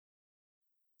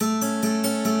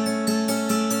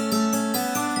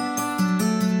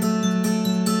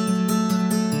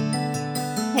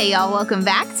Hey, y'all. Welcome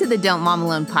back to the Don't Mom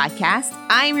Alone podcast.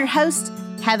 I am your host,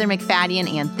 Heather McFadden,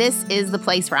 and this is the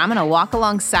place where I'm going to walk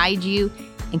alongside you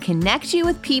and connect you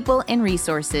with people and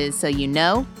resources so you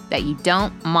know that you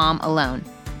don't mom alone.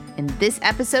 In this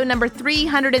episode number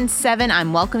 307,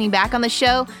 I'm welcoming back on the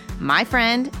show my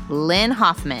friend, Lynn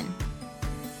Hoffman.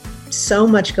 So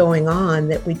much going on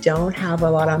that we don't have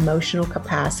a lot of emotional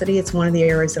capacity. It's one of the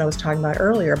areas that I was talking about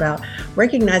earlier about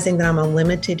recognizing that I'm a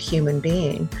limited human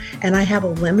being and I have a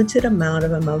limited amount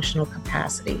of emotional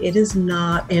capacity. It is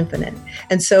not infinite.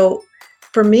 And so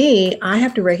for me, I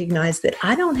have to recognize that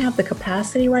I don't have the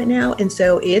capacity right now. And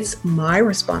so it's my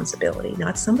responsibility,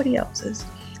 not somebody else's.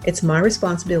 It's my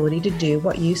responsibility to do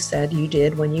what you said you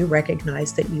did when you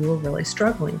recognized that you were really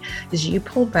struggling. Is you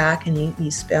pulled back and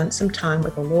you spent some time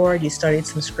with the Lord, you studied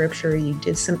some scripture, you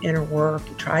did some inner work,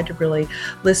 you tried to really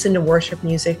listen to worship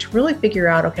music to really figure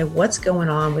out, okay, what's going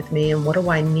on with me and what do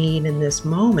I need in this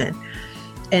moment?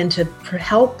 And to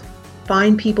help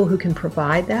find people who can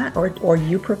provide that or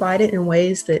you provide it in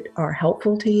ways that are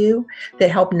helpful to you,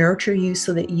 that help nurture you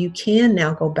so that you can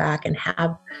now go back and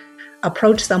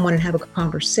approach someone and have a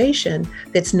conversation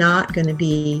that's not going to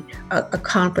be a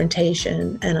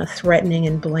confrontation and a threatening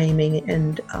and blaming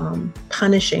and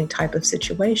punishing type of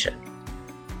situation.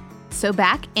 So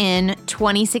back in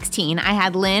 2016, I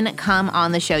had Lynn come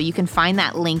on the show. You can find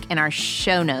that link in our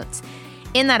show notes.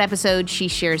 In that episode, she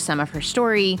shares some of her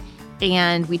story,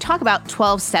 and we talk about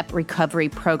 12-step recovery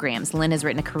programs. Lynn has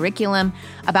written a curriculum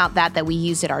about that we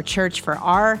used at our church for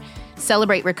our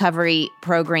Celebrate Recovery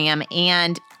program.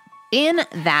 And in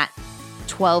that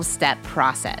 12-step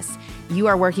process, you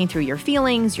are working through your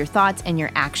feelings, your thoughts, and your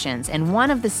actions. And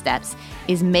one of the steps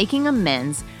is making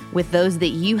amends with those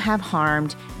that you have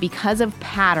harmed because of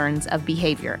patterns of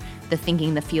behavior, the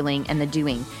thinking, the feeling, and the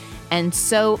doing. And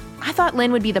so I thought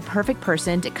Lynn would be the perfect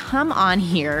person to come on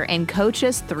here and coach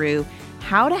us through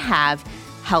how to have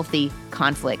healthy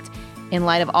conflict. In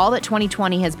light of all that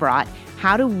 2020 has brought,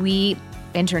 how do we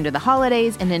enter into the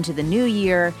holidays and into the new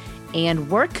year and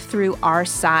work through our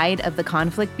side of the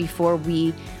conflict before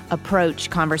we approach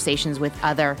conversations with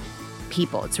other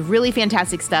people? It's really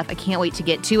fantastic stuff. I can't wait to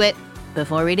get to it.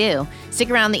 Before we do, stick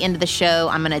around the end of the show.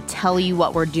 I'm going to tell you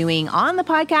what we're doing on the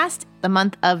podcast the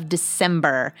month of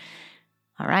December.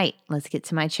 All right, let's get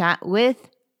to my chat with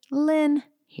Lynn.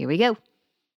 Here we go.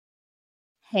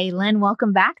 Hey, Lynn,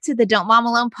 welcome back to the Don't Mom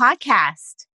Alone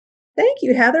podcast. Thank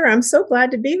you, Heather. I'm so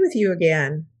glad to be with you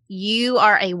again. You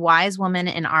are a wise woman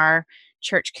in our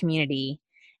church community,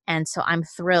 and so I'm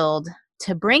thrilled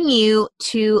to bring you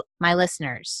to my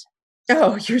listeners.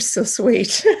 Oh, you're so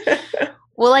sweet.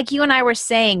 Well, like you and I were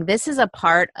saying, this is a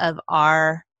part of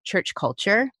our church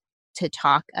culture to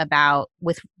talk about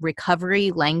with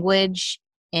recovery language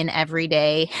in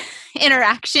everyday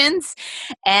interactions.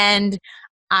 And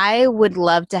I would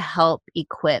love to help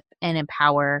equip and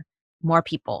empower more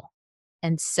people.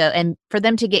 And for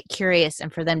them to get curious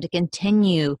and for them to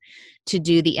continue to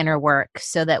do the inner work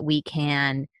so that we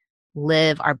can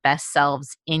live our best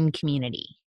selves in community.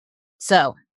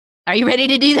 So, are you ready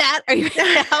to do that? Are you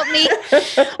ready to help me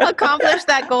accomplish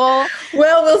that goal?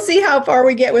 Well, we'll see how far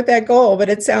we get with that goal, but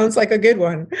it sounds like a good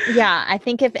one. Yeah, I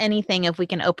think if anything, if we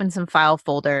can open some file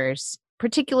folders,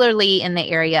 particularly in the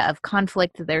area of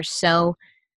conflict, there's so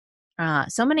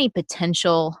many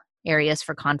potential areas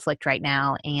for conflict right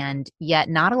now, and yet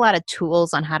not a lot of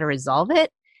tools on how to resolve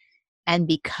it. And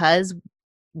because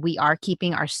we are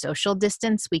keeping our social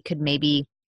distance, we could maybe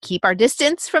keep our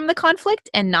distance from the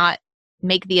conflict and not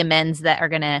make the amends that are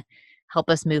going to help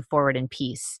us move forward in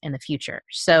peace in the future.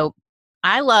 So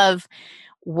I love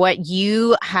what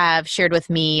you have shared with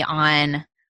me on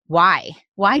why.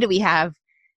 Why do we have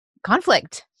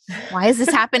conflict? Why is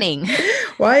this happening?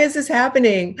 Why is this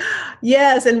happening?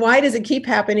 Yes. And why does it keep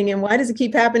happening? And why does it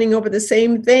keep happening over the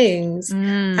same things?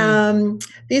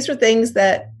 These are things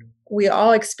that we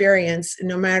all experience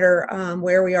no matter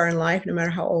where we are in life, no matter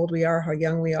how old we are, how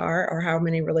young we are, or how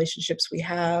many relationships we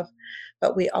have.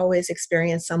 But we always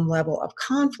experience some level of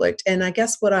conflict. And I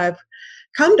guess what I've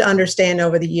come to understand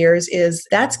over the years is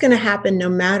that's going to happen no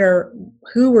matter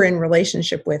who we're in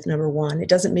relationship with, number one. It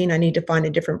doesn't mean I need to find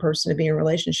a different person to be in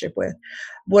relationship with.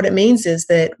 What it means is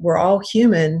that we're all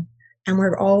human and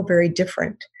we're all very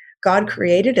different. God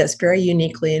created us very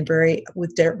uniquely and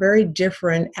with very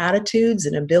different attitudes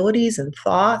and abilities and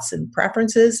thoughts and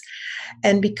preferences.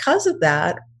 And because of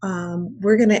that,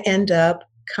 we're going to end up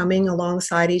coming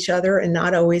alongside each other and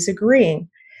not always agreeing.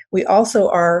 We also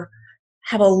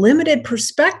have a limited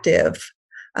perspective.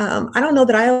 I don't know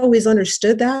that I always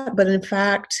understood that, but in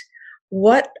fact,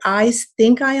 what I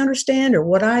think I understand or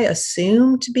what I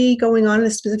assume to be going on in a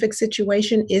specific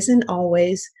situation isn't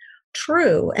always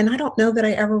true. And I don't know that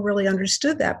I ever really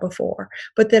understood that before.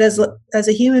 But that as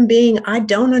a human being, I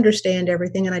don't understand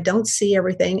everything and I don't see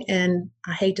everything. And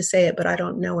I hate to say it, but I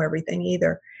don't know everything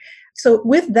either. So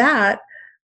with that,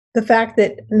 the fact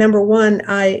that number one,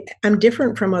 I'm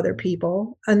different from other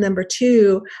people, and number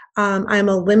two, I'm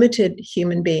a limited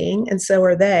human being, and so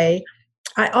are they.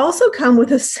 I also come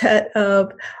with a set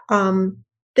of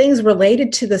things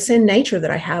related to the sin nature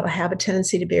that I have. I have a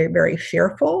tendency to be very, very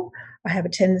fearful. I have a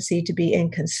tendency to be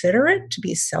inconsiderate, to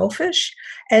be selfish.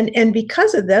 And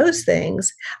because of those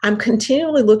things, I'm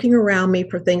continually looking around me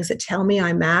for things that tell me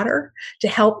I matter, to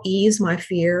help ease my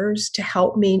fears, to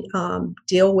help me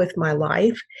deal with my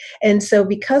life. And so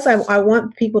because I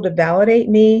want people to validate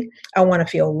me, I want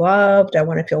to feel loved, I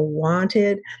want to feel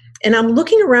wanted. And I'm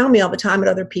looking around me all the time at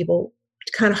other people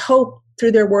to kind of hope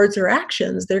through their words or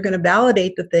actions, they're going to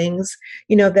validate the things,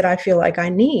 that I feel like I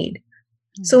need.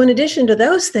 So in addition to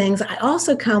those things, I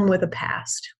also come with a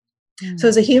past. So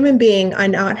as a human being, I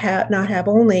not have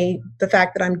only the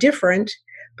fact that I'm different,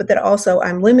 but that also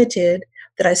I'm limited,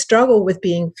 that I struggle with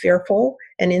being fearful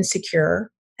and insecure,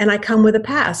 and I come with a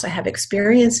past. I have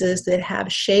experiences that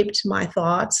have shaped my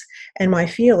thoughts and my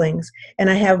feelings, and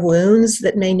I have wounds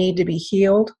that may need to be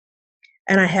healed,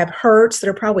 and I have hurts that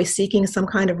are probably seeking some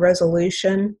kind of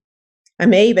resolution. I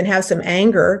may even have some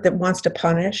anger that wants to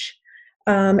punish.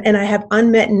 And I have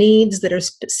unmet needs that are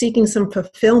seeking some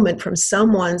fulfillment from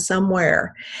someone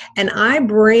somewhere. And I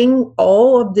bring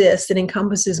all of this that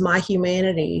encompasses my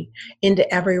humanity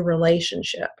into every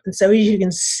relationship. And so as you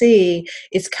can see,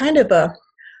 it's kind of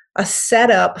a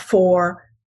setup for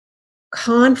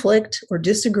conflict or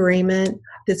disagreement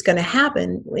that's going to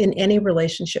happen in any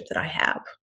relationship that I have.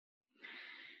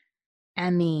 I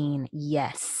mean,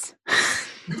 yes.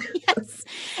 Yes.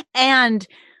 And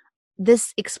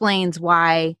this explains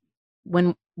why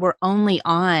when we're only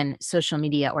on social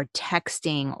media or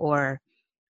texting or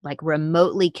like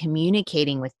remotely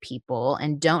communicating with people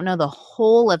and don't know the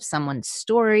whole of someone's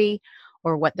story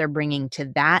or what they're bringing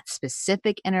to that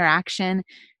specific interaction,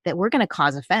 that we're going to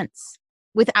cause offense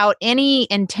without any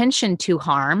intention to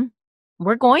harm.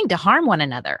 We're going to harm one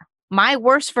another. My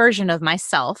worst version of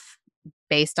myself,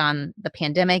 based on the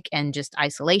pandemic and just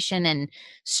isolation and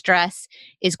stress,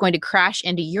 is going to crash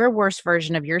into your worst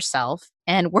version of yourself.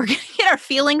 And we're going to get our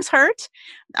feelings hurt.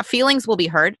 Our feelings will be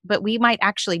hurt, but we might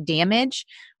actually damage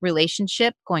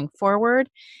relationship going forward.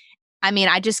 I mean,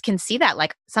 I just can see that.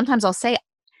 Like sometimes I'll say,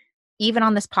 even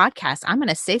on this podcast, I'm going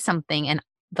to say something and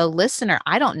the listener,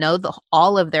 I don't know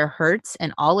all of their hurts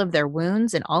and all of their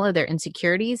wounds and all of their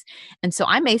insecurities. And so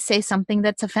I may say something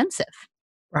that's offensive.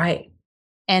 Right.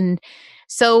 And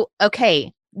so,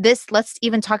 okay, let's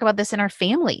even talk about this in our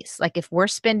families. Like if we're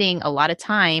spending a lot of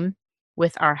time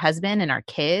with our husband and our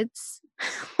kids,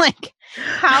 like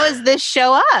how does this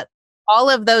show up? All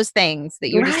of those things that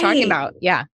you were just talking about.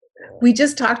 Yeah. We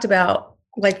just talked about,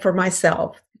 like for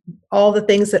myself, all the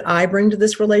things that I bring to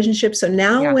this relationship. So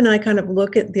now when I kind of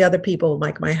look at the other people,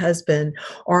 like my husband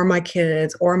or my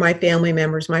kids or my family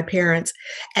members, my parents,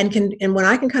 and when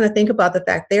I can kind of think about the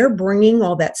fact they're bringing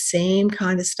all that same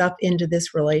kind of stuff into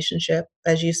this relationship,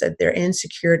 as you said, their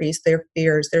insecurities, their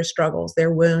fears, their struggles,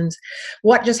 their wounds,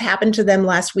 what just happened to them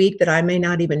last week that I may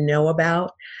not even know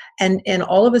about. And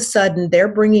all of a sudden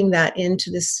they're bringing that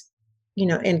into this,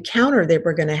 encounter that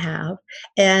we're going to have.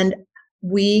 And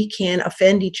we can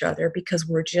offend each other because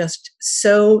we're just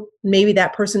so, maybe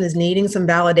that person is needing some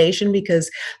validation because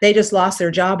they just lost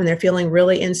their job and they're feeling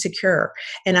really insecure.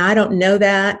 And I don't know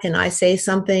that. And I say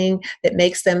something that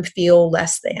makes them feel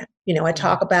less than. I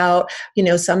talk about,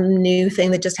 some new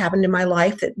thing that just happened in my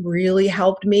life that really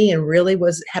helped me and really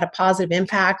had a positive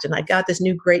impact. And I got this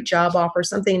new great job offer,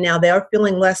 something. Now they're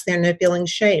feeling less than, they're feeling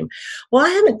shame. Well, I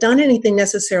haven't done anything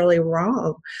necessarily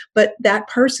wrong, but that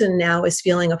person now is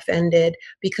feeling offended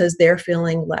because they're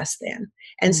feeling less than.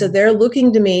 And so they're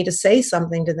looking to me to say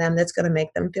something to them that's going to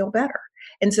make them feel better.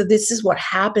 And so this is what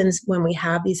happens when we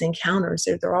have these encounters.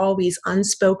 There are all these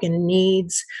unspoken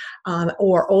needs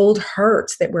or old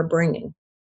hurts that we're bringing.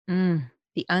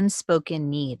 The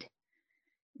unspoken need.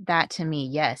 That to me,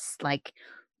 yes. Like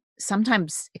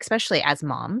sometimes, especially as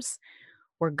moms,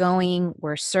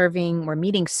 we're serving, we're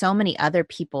meeting so many other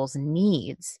people's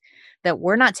needs that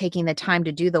we're not taking the time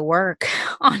to do the work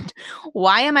on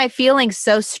why am I feeling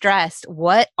so stressed?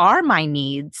 What are my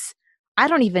needs? I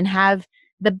don't even have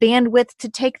the bandwidth to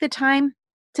take the time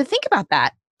to think about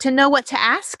that, to know what to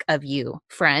ask of you,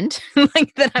 friend,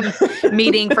 like that I'm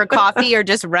meeting for coffee or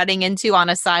just running into on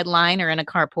a sideline or in a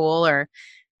carpool or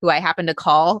who I happen to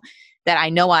call that I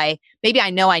know maybe I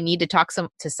know I need to talk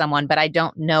to someone, but I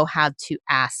don't know how to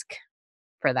ask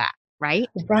for that, right?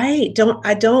 Right.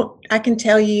 I can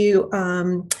tell you,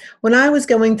 when I was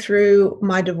going through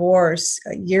my divorce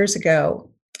years ago,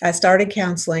 I started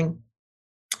counseling.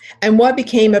 And what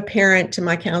became apparent to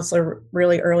my counselor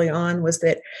really early on was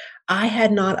that I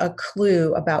had not a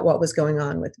clue about what was going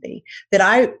on with me, that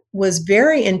I was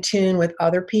very in tune with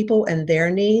other people and their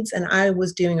needs. And I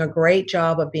was doing a great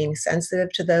job of being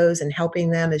sensitive to those and helping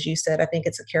them. As you said, I think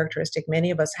it's a characteristic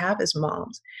many of us have as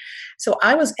moms. So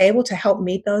I was able to help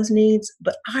meet those needs,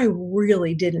 but I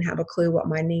really didn't have a clue what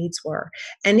my needs were.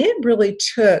 And it really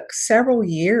took several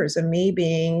years of me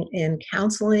being in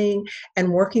counseling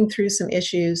and working through some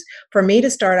issues for me to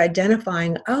start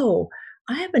identifying, oh,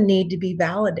 I have a need to be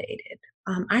validated.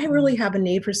 I really have a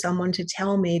need for someone to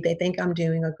tell me they think I'm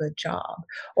doing a good job,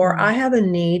 or Mm. I have a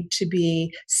need to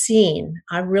be seen.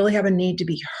 I really have a need to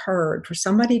be heard, for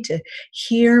somebody to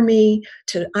hear me,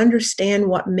 to understand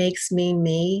what makes me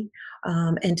me,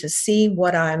 and to see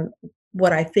what I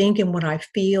think and what I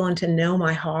feel, and to know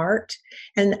my heart.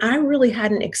 And I really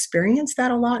hadn't experienced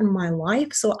that a lot in my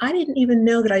life. So I didn't even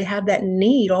know that I had that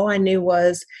need. All I knew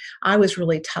was I was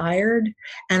really tired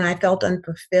and I felt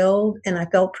unfulfilled and I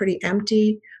felt pretty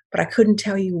empty, but I couldn't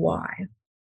tell you why.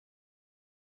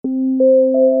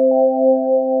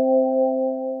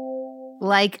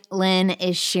 Like Lynn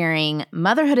is sharing,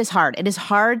 motherhood is hard. It is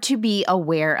hard to be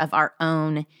aware of our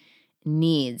own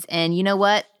needs. And you know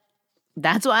what?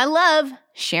 That's why I love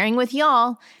sharing with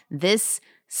y'all this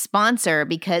sponsor,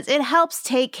 because it helps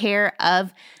take care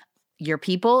of your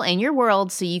people and your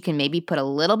world so you can maybe put a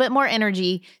little bit more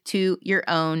energy to your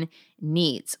own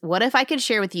needs. What if I could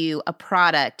share with you a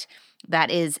product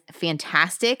that is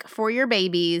fantastic for your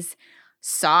babies,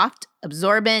 soft,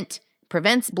 absorbent,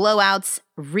 prevents blowouts,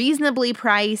 reasonably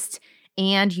priced,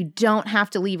 and you don't have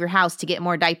to leave your house to get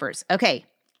more diapers? Okay,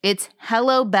 it's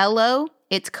Hello Bello.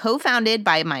 It's co-founded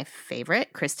by my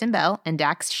favorite, Kristen Bell and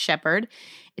Dax Shepard.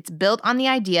 It's built on the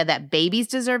idea that babies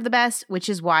deserve the best, which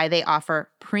is why they offer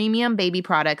premium baby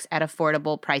products at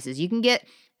affordable prices. You can get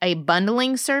a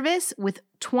bundling service with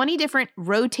 20 different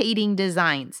rotating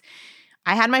designs.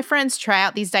 I had my friends try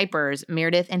out these diapers,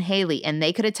 Meredith and Haley, and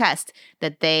they could attest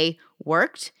that they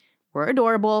worked, were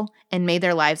adorable, and made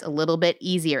their lives a little bit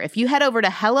easier. If you head over to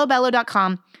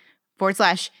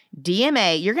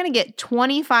hellobello.com/DMA, you're going to get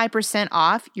 25%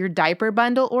 off your diaper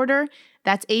bundle order.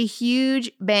 That's a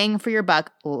huge bang for your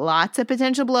buck. Lots of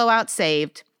potential blowouts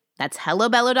saved. That's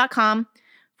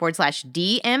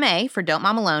hellobello.com/DMA for Don't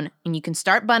Mom Alone. And you can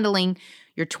start bundling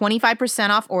your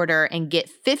 25% off order and get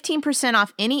 15%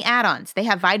 off any add-ons. They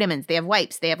have vitamins, they have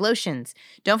wipes, they have lotions.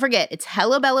 Don't forget, it's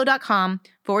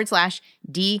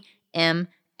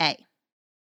hellobello.com/DMA.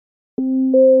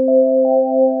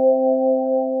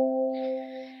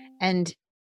 And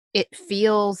it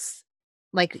feels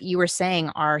like you were saying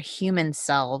our human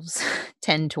selves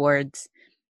tend towards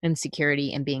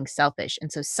insecurity and being selfish.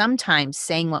 And so sometimes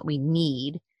saying what we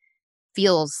need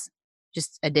feels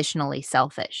just additionally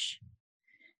selfish.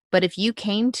 But if you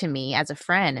came to me as a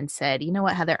friend and said, you know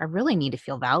what, Heather, I really need to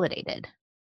feel validated,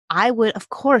 I would, of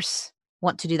course,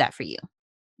 want to do that for you.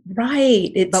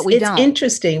 Right. But we It's don't.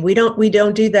 interesting. We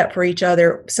don't do that for each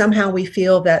other. Somehow we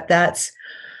feel that that's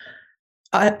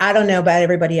I don't know about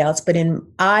everybody else, but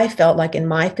I felt like in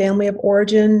my family of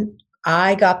origin,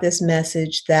 I got this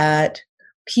message that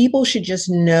people should just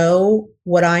know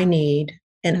what I need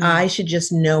and Mm, I should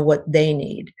just know what they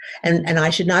need. mm, And I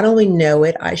should not only know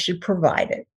it, I should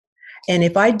provide it. And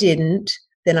if I didn't,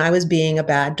 then I was being a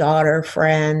bad daughter,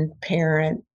 friend,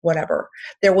 parent, whatever.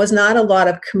 There was not a lot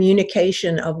of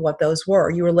communication of what those were.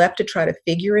 You were left to try to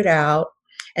figure it out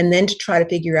and then to try to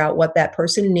figure out what that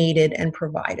person needed and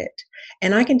provide it.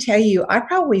 And I can tell you, I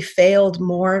probably failed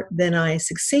more than I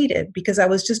succeeded because I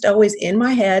was just always in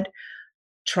my head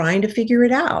trying to figure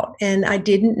it out. And I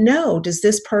didn't know, does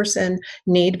this person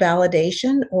need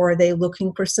validation, or are they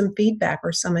looking for some feedback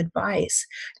or some advice?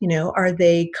 Are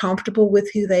they comfortable with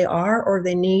who they are, or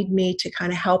they need me to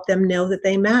kind of help them know that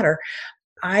they matter?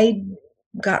 I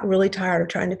got really tired of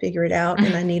trying to figure it out,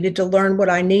 and I needed to learn what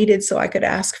I needed so I could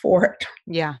ask for it.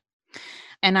 yeah.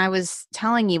 And I was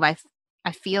telling you, I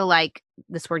feel like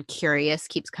this word curious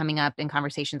keeps coming up in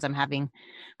conversations I'm having,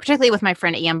 particularly with my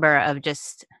friend Amber, of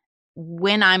just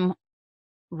when I'm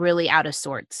really out of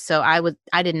sorts. So I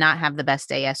did not have the best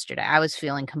day yesterday. I was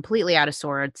feeling completely out of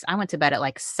sorts. I went to bed at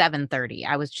like 7:30.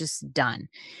 I was just done.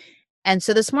 And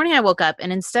so this morning I woke up,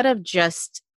 and instead of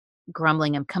just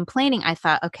grumbling and complaining, I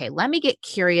thought, okay, let me get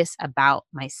curious about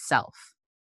myself.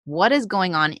 What is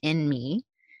going on in me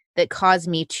that caused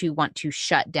me to want to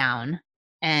shut down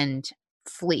and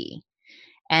flee.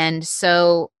 And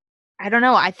so I don't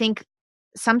know, I think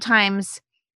sometimes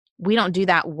we don't do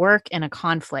that work in a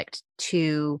conflict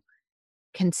to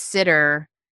consider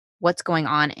what's going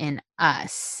on in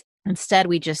us. Instead,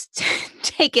 we just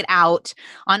take it out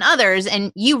on others.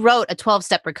 And you wrote a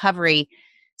 12-step recovery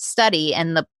study,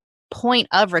 and the point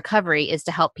of recovery is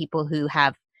to help people who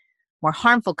have more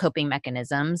harmful coping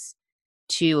mechanisms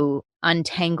to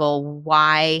untangle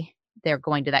why they're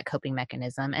going to that coping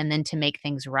mechanism, and then to make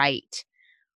things right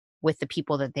with the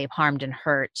people that they've harmed and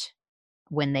hurt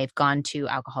when they've gone to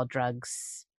alcohol,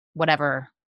 drugs, whatever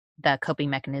the coping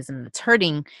mechanism that's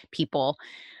hurting people.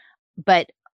 But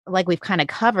like we've kind of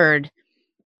covered,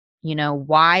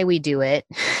 why we do it.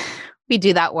 We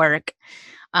do that work.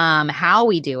 How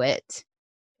we do it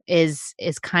is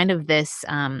kind of this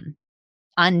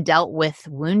undealt with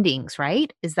woundings,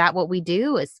 right? Is that what we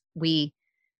do? Is we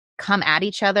come at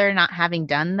each other not having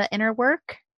done the inner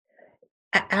work?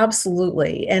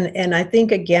 Absolutely. And I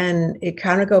think again, it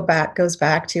kind of goes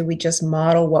back to we just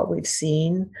model what we've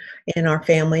seen in our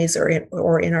families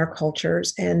or in our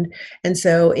cultures. And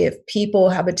so if people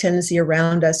have a tendency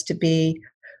around us to be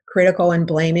critical and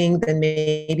blaming, then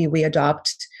maybe we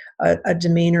adopt a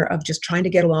demeanor of just trying to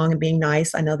get along and being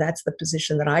nice. I know that's the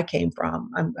position that I came from.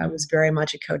 I was very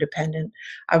much a codependent.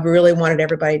 I really wanted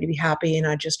everybody to be happy, and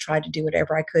I just tried to do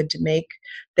whatever I could to make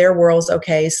their worlds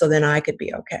okay so then I could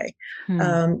be okay.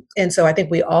 Hmm. And so I think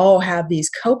we all have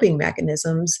these coping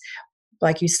mechanisms.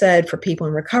 Like you said, for people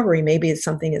in recovery, maybe it's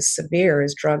something as severe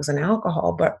as drugs and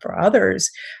alcohol, but for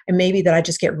others, and maybe that I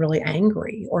just get really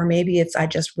angry, or maybe it's I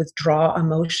just withdraw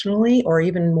emotionally, or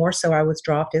even more so, I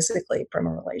withdraw physically from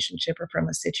a relationship or from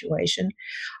a situation,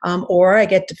 or I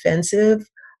get defensive,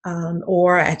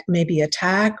 or I maybe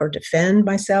attack or defend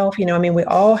myself. I mean, we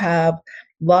all have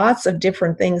lots of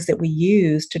different things that we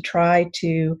use to try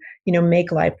to,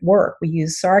 make life work. We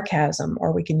use sarcasm,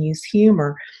 or we can use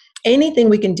humor, anything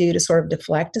we can do to sort of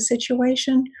deflect a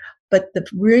situation. But the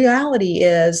reality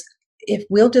is, if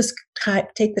we'll just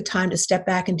take the time to step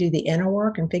back and do the inner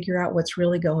work and figure out what's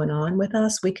really going on with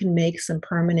us, we can make some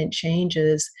permanent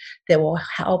changes that will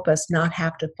help us not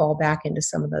have to fall back into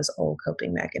some of those old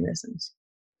coping mechanisms.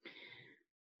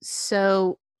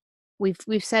 So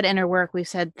we've said inner work, we've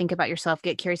said think about yourself,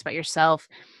 get curious about yourself.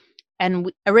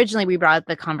 And originally we brought up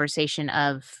the conversation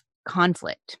of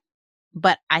conflict.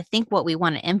 But I think what we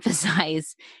want to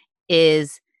emphasize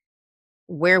is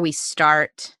where we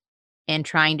start in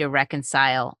trying to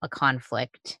reconcile a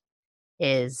conflict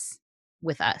is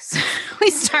with us. We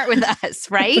start with us,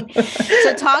 right?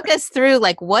 So talk us through,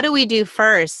 like, what do we do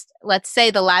first? Let's say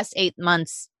the last 8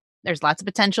 months, there's lots of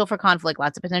potential for conflict,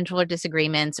 lots of potential for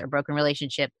disagreements or broken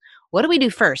relationship. What do we do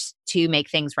first to make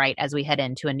things right as we head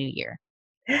into a new year?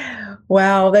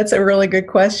 Wow, that's a really good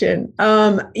question.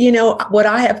 What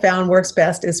I have found works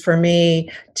best is for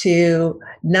me to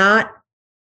not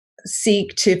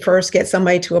seek to first get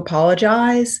somebody to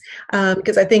apologize,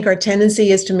 because I think our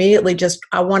tendency is to immediately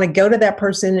I want to go to that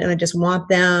person and I just want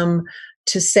them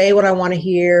to say what I want to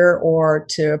hear or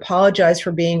to apologize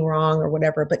for being wrong or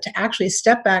whatever, but to actually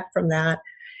step back from that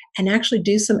and actually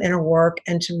do some inner work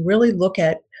and to really look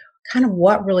at kind of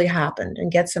what really happened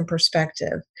and get some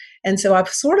perspective. And so I've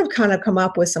sort of kind of come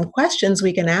up with some questions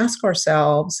we can ask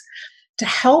ourselves to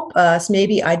help us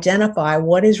maybe identify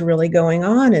what is really going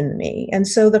on in me. And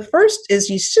so the first is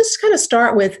you just kind of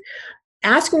start with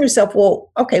asking yourself,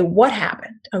 well, okay, what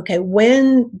happened? Okay,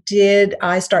 when did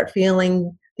I start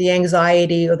feeling the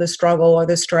anxiety or the struggle or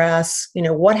the stress?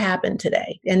 What happened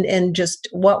today? And just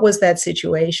what was that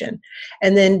situation?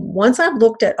 And then once I've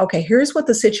looked at, okay, here's what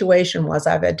the situation was,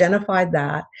 I've identified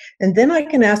that. And then I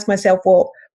can ask myself,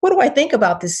 well, what do I think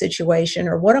about this situation?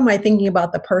 Or what am I thinking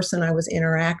about the person I was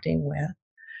interacting with?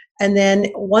 And then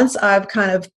once I've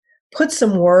kind of put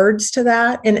some words to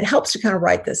that, and it helps to kind of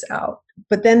write this out.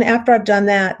 But then after I've done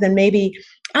that, then maybe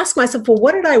ask myself, well,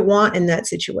 what did I want in that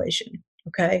situation?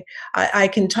 Okay. I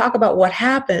can talk about what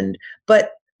happened,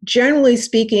 but generally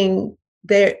speaking,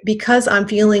 because I'm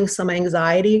feeling some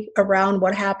anxiety around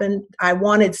what happened, I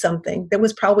wanted something. There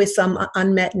was probably some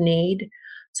unmet need,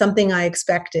 something I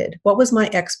expected. What was my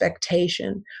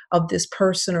expectation of this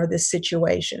person or this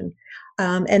situation?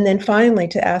 And then finally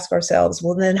to ask ourselves,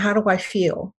 well, then how do I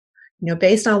feel?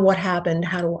 Based on what happened,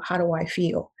 how do I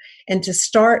feel? And to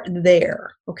start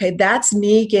there, okay, that's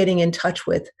me getting in touch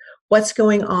with what's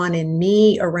going on in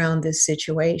me around this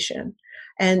situation.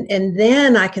 And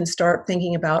then I can start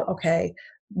thinking about, okay,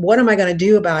 what am I going to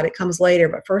do about it comes later,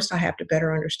 but first I have to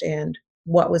better understand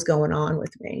what was going on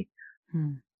with me.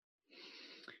 Hmm.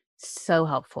 So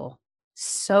helpful.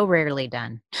 So rarely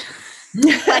done.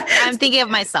 Like I'm thinking of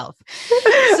myself.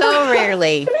 So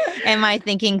rarely am I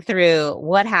thinking through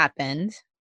what happened,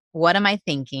 what am I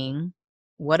thinking,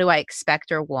 what do I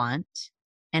expect or want,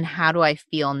 and how do I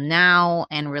feel now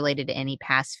and related to any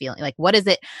past feeling? Like, what is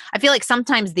it? I feel like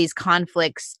sometimes these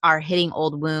conflicts are hitting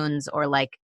old wounds or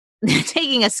like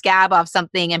taking a scab off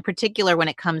something, in particular when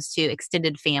it comes to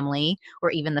extended family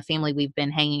or even the family we've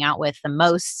been hanging out with the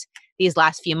most these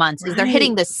last few months, is they're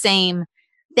hitting the same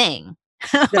thing.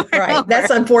 Right.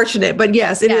 That's unfortunate. But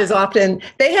yes, it is often,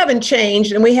 they haven't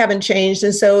changed and we haven't changed.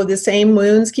 And so the same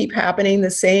wounds keep happening,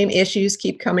 the same issues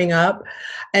keep coming up.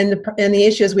 And the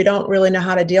issue is we don't really know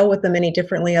how to deal with them any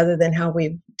differently other than how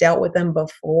we've dealt with them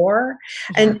before.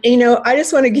 And, I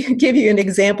just want to give you an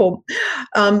example.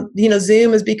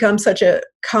 Zoom has become such a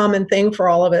common thing for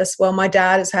all of us. Well, my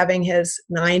dad is having his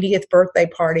 90th birthday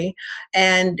party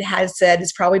and has said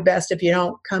it's probably best if you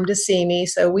don't come to see me.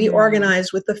 So we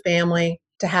organized with the family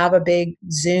to have a big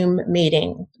Zoom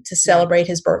meeting to celebrate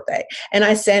his birthday. And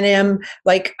I sent him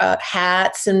like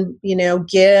hats and,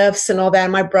 gifts and all that.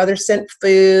 And my brother sent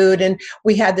food and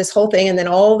we had this whole thing. And then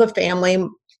all the family,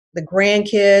 the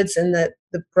grandkids and the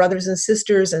brothers and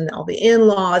sisters and all the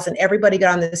in-laws and everybody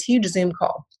got on this huge Zoom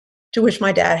call to wish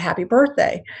my dad happy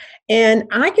birthday. And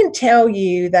I can tell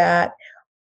you that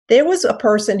there was a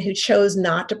person who chose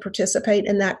not to participate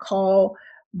in that call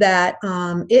that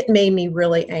it made me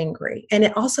really angry. And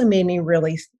it also made me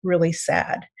really, really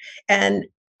sad. And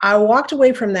I walked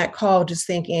away from that call just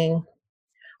thinking,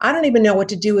 I don't even know what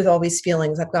to do with all these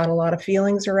feelings. I've got a lot of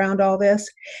feelings around all this.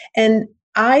 And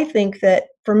I think that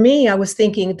for me, I was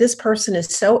thinking this person is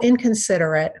so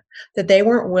inconsiderate that they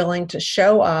weren't willing to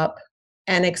show up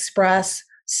and express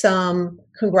some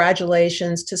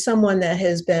congratulations to someone that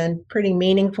has been pretty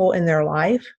meaningful in their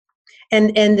life.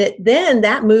 And then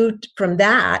that moved from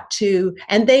that to,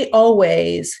 and they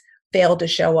always fail to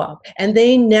show up and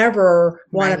they never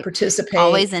want to participate.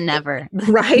 Always and never.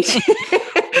 Right.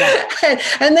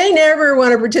 And they never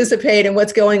want to participate in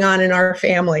what's going on in our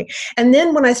family. And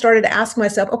then when I started to ask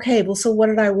myself, okay, well, so what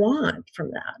did I want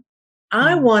from that?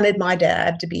 I wanted my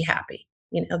dad to be happy.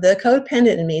 The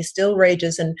codependent in me still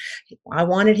rages and I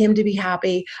wanted him to be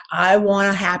happy. I want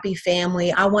a happy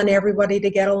family. I want everybody to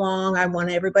get along. I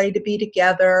want everybody to be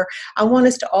together. I want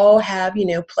us to all have,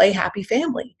 play happy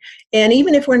family. And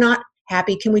even if we're not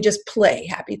happy, can we just play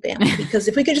happy family? Because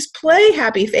if we could just play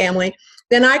happy family,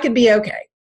 then I could be okay.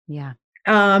 Yeah.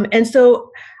 And so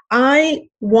I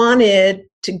wanted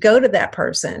to go to that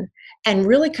person and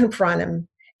really confront him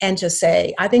and just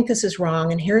say, I think this is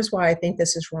wrong, and here's why I think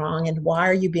this is wrong, and why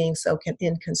are you being so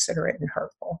inconsiderate and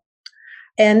hurtful?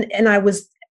 And I was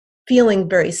feeling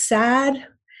very sad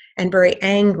and very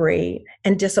angry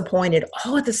and disappointed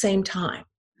all at the same time.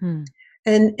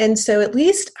 And so at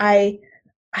least I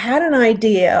had an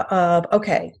idea of,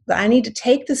 okay, I need to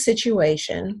take the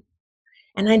situation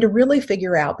and I had to really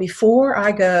figure out before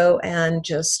I go and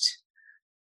just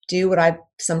do what I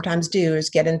sometimes do is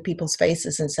get in people's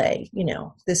faces and say,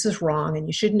 this is wrong and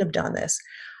you shouldn't have done this,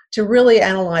 to really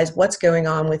analyze what's going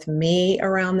on with me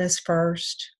around this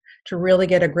first, to really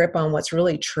get a grip on what's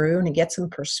really true and to get some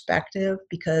perspective.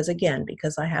 Because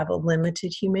I have a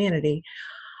limited humanity,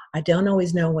 I don't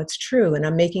always know what's true. And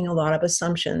I'm making a lot of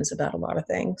assumptions about a lot of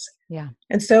things. Yeah.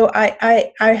 And so I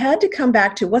had to come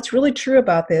back to what's really true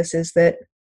about this is that,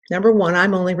 number one,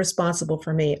 I'm only responsible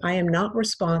for me. I am not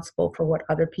responsible for what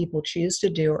other people choose to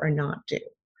do or not do.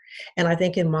 And I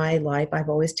think in my life, I've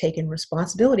always taken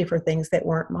responsibility for things that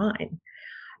weren't mine.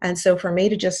 And so for me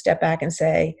to just step back and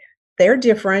say, they're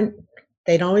different.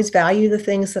 They don't always value the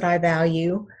things that I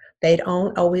value. They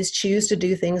don't always choose to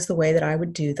do things the way that I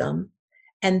would do them.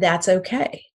 And that's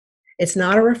okay. It's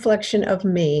not a reflection of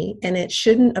me, and it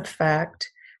shouldn't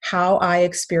affect how I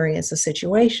experience a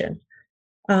situation.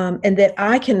 And that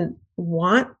I can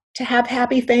want to have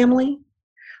happy family,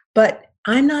 but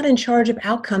I'm not in charge of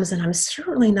outcomes, and I'm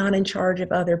certainly not in charge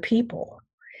of other people.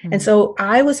 And so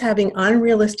I was having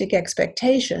unrealistic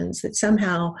expectations that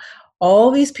somehow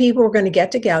all these people were going to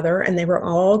get together and they were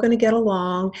all going to get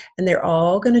along and they're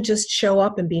all going to just show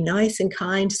up and be nice and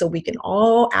kind so we can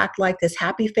all act like this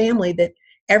happy family that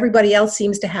everybody else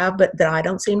seems to have, but that I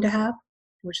don't seem to have,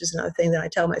 which is another thing that I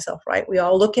tell myself, right? We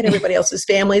all look at everybody else's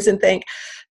families and think,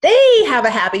 they have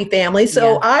a happy family,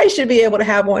 so I should be able to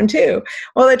have one too.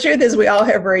 Well, the truth is we all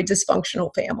have very dysfunctional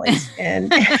families.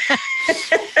 And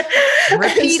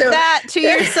repeat that to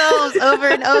yourselves over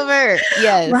and over.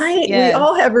 Yes. Right. Yes. We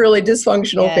all have really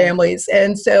dysfunctional families.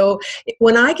 And so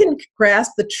when I can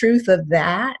grasp the truth of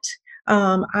that,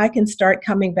 I can start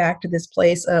coming back to this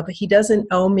place of he doesn't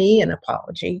owe me an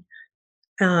apology.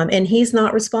 And he's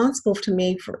not responsible to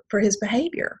me for his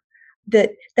behavior.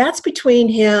 that's between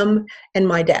him and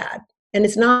my dad. And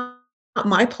it's not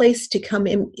my place to come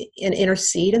in and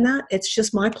intercede in that. It's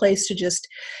just my place to just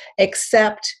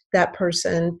accept that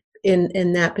person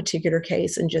in that particular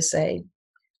case and just say,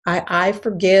 I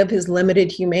forgive his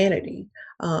limited humanity.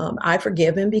 I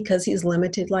forgive him because he's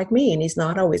limited like me, and he's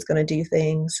not always going to do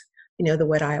things,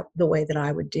 the way that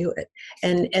I would do it.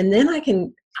 And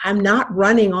then I'm not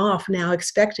running off now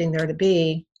expecting there to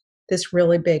be this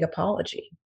really big apology.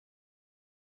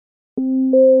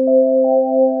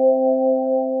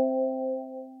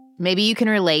 Maybe you can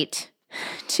relate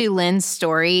to Lynn's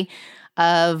story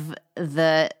of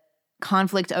the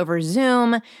conflict over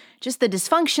Zoom, just the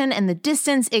dysfunction and the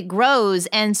distance it grows.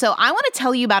 And so I want to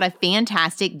tell you about a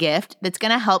fantastic gift that's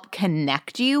going to help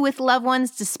connect you with loved ones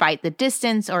despite the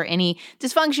distance or any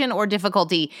dysfunction or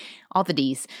difficulty, all the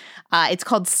Ds. It's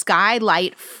called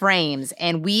Skylight Frames,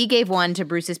 and we gave one to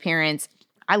Bruce's parents.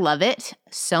 I love it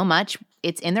so much.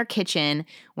 It's in their kitchen.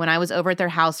 When I was over at their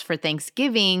house for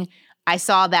Thanksgiving, I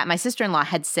saw that my sister-in-law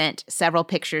had sent several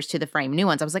pictures to the frame, new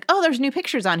ones. I was like, oh, there's new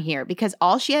pictures on here, because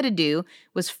all she had to do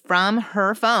was from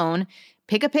her phone,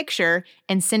 pick a picture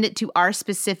and send it to our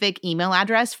specific email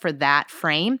address for that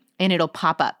frame, and it'll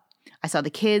pop up. I saw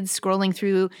the kids scrolling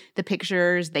through the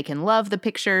pictures. They can love the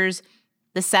pictures.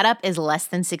 The setup is less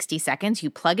than 60 seconds. You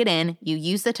plug it in, you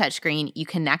use the touchscreen, you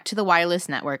connect to the wireless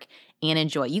network, and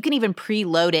enjoy. You can even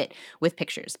preload it with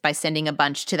pictures by sending a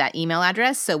bunch to that email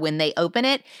address. So when they open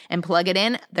it and plug it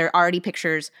in, there are already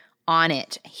pictures on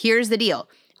it. Here's the deal.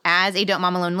 As a Don't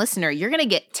Mom Alone listener, you're going to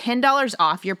get $10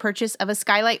 off your purchase of a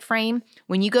Skylight frame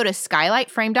when you go to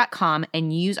skylightframe.com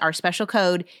and use our special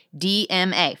code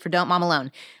DMA for Don't Mom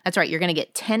Alone. That's right. You're going to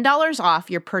get $10 off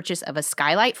your purchase of a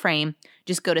Skylight frame.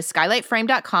 Just go to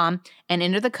skylightframe.com and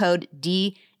enter the code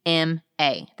DMA.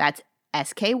 That's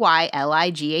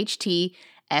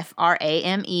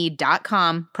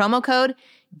SKYLIGHTFRAME.com. Promo code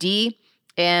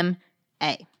DMA.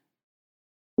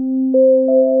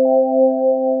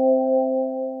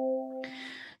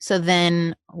 So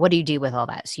then what do you do with all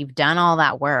that? So you've done all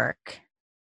that work.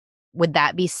 Would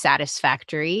that be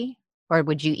satisfactory? Or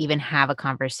would you even have a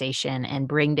conversation and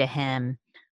bring to him,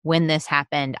 when this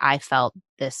happened, I felt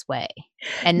this way,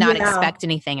 and not expect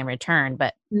anything in return,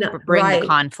 but bring the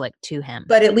conflict to him?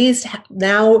 But at least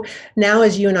now,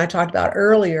 as you and I talked about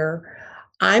earlier,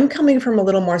 I'm coming from a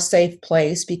little more safe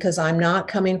place, because I'm not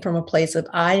coming from a place of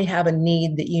I have a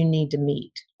need that you need to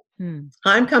meet.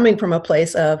 I'm coming from a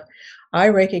place of I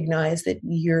recognize that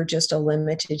you're just a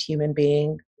limited human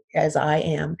being, as I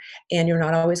am, and you're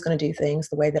not always going to do things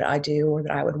the way that I do or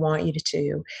that I would want you to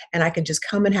do. And I can just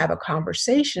come and have a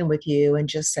conversation with you and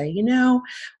just say,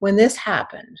 when this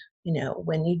happened,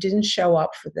 when you didn't show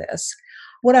up for this,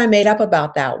 what I made up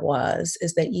about that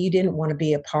is that you didn't want to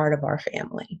be a part of our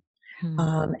family.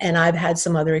 And I've had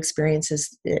some other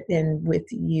experiences with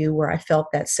you where I felt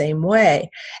that same way.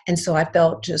 And so I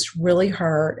felt just really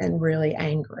hurt and really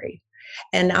angry.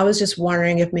 And I was just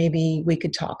wondering if maybe we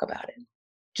could talk about it.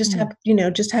 Just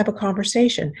have a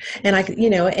conversation. And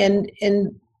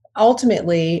and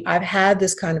ultimately I've had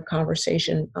this kind of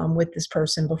conversation with this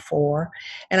person before,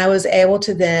 and I was able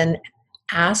to then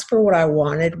ask for what I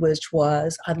wanted, which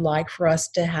was I'd like for us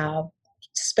to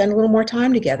spend a little more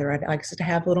time together. I'd like us to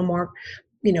have a little more,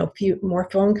 few more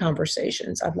phone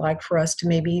conversations. I'd like for us to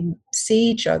maybe see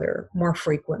each other more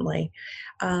frequently.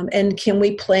 And can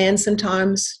we plan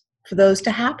sometimes for those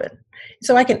to happen?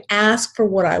 So I can ask for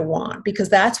what I want, because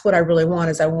that's what I really want.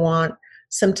 Is I want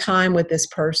some time with this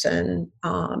person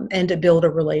and to build a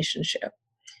relationship.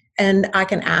 And I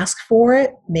can ask for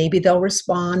it. Maybe they'll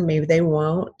respond, maybe they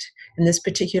won't. In this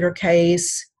particular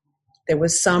case, there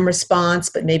was some response,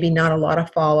 but maybe not a lot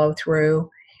of follow through.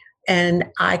 And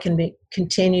I can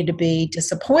continue to be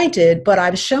disappointed, but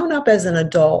I've shown up as an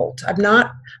adult. I've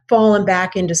not fallen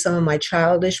back into some of my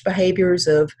childish behaviors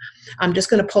of, I'm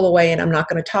just going to pull away and I'm not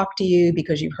going to talk to you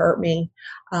because you've hurt me.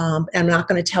 I'm not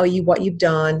going to tell you what you've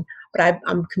done, but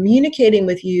I'm communicating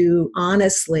with you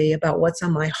honestly about what's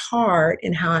on my heart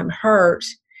and how I'm hurt.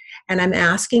 And I'm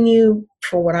asking you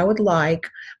for what I would like,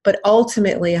 but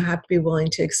ultimately I have to be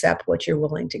willing to accept what you're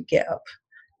willing to give.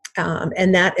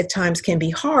 And that at times can be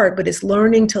hard, but it's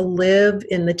learning to live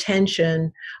in the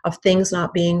tension of things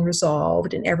not being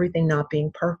resolved and everything not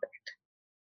being perfect.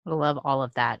 I love all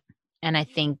of that. And I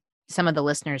think some of the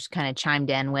listeners kind of chimed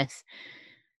in with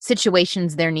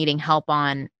situations they're needing help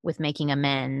on with making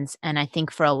amends. And I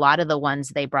think for a lot of the ones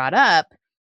they brought up,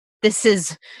 this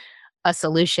is a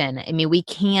solution. I mean, we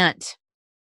can't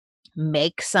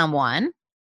make someone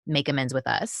make amends with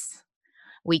us.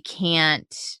 We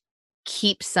can't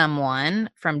keep someone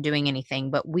from doing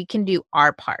anything, but we can do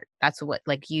our part. That's what,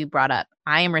 like you brought up,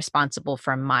 I am responsible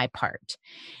for my part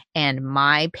and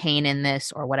my pain in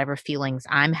this or whatever feelings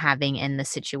I'm having in the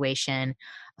situation.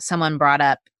 Someone brought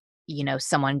up,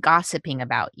 someone gossiping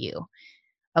about you.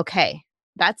 Okay,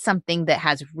 that's something that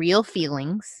has real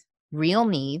feelings, real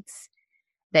needs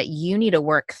that you need to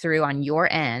work through on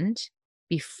your end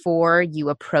before you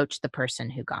approach the person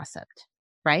who gossiped,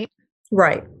 right?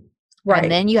 Right. And Right.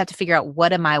 then you have to figure out,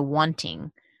 what am I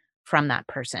wanting from that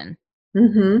person?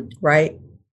 Right.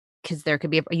 Because there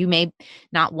could be, you may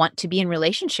not want to be in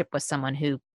relationship with someone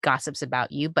who gossips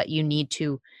about you, but you need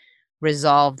to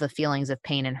resolve the feelings of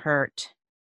pain and hurt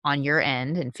on your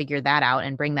end and figure that out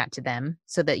and bring that to them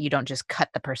so that you don't just cut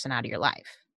the person out of your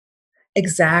life.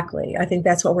 Exactly. I think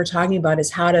that's what we're talking about is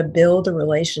how to build a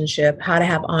relationship, how to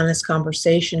have honest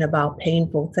conversation about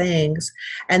painful things,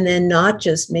 and then not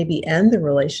just maybe end the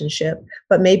relationship,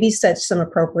 but maybe set some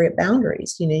appropriate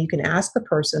boundaries. You can ask the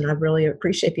person, I really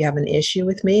appreciate if you have an issue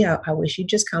with me. I wish you'd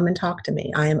just come and talk to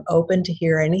me. I am open to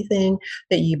hear anything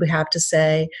that you would have to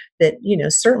say that,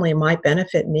 certainly might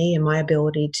benefit me and my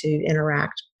ability to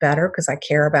interact better because I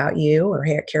care about you or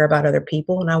care about other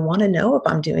people. And I want to know if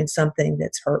I'm doing something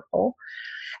that's hurtful.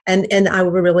 And I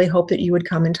would really hope that you would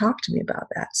come and talk to me about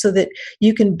that so that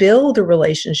you can build the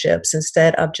relationships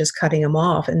instead of just cutting them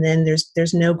off. And then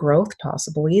there's no growth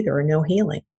possible either, or no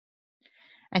healing.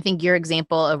 I think your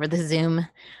example over the Zoom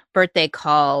birthday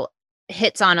call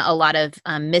hits on a lot of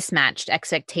mismatched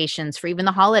expectations for even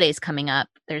the holidays coming up.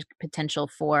 There's potential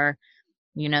for,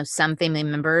 some family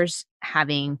members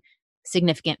having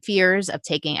significant fears of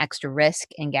taking extra risk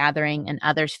and gathering, and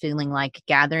others feeling like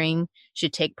gathering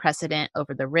should take precedent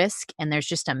over the risk. And there's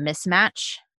just a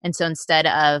mismatch. And so instead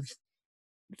of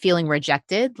feeling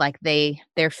rejected, like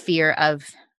their fear of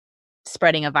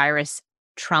spreading a virus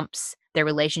trumps their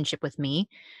relationship with me,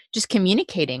 just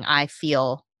communicating, I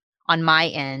feel on my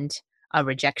end a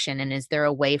rejection. And is there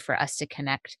a way for us to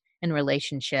connect in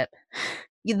relationship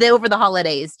over the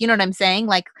holidays? You know what I'm saying?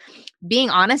 Like, being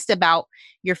honest about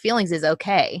your feelings is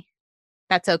okay.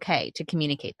 That's okay to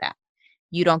communicate that.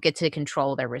 You don't get to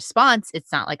control their response.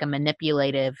 It's not like a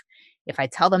manipulative, if I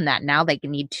tell them that now they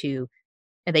need to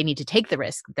take the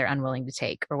risk that they're unwilling to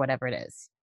take or whatever it is.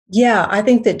 Yeah, I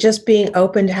think that just being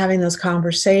open to having those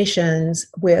conversations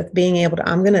with being able to,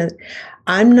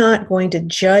 I'm not going to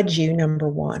judge you, number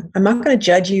one. I'm not going to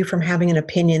judge you from having an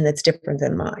opinion that's different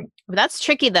than mine. But that's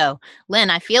tricky though. Lynn,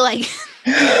 I feel like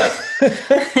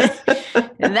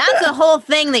that's a whole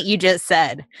thing that you just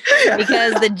said,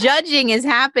 because the judging is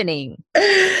happening.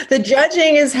 The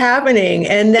judging is happening,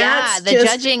 and that's the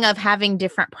judging of having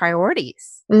different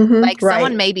priorities. Like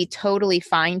someone right. may be totally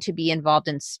fine to be involved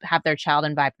in, have their child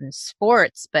involved in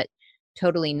sports, but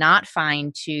totally not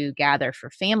fine to gather for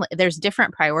family. There's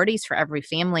different priorities for every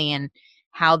family and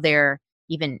how they're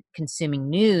even consuming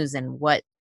news and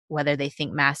whether they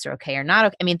think masks are okay or not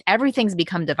okay. I mean, everything's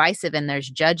become divisive and there's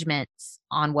judgments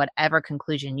on whatever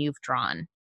conclusion you've drawn.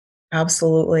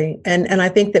 Absolutely. And I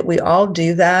think that we all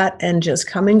do that, and just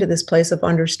coming to this place of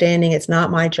understanding it's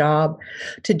not my job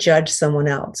to judge someone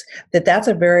else. That's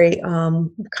a very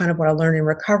kind of what I learned in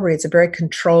recovery. It's a very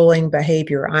controlling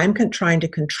behavior. I'm trying to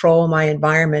control my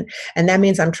environment, and that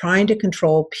means I'm trying to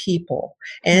control people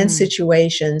and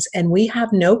situations, and we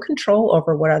have no control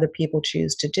over what other people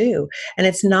choose to do. And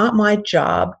it's not my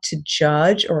job to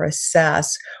judge or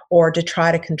assess or to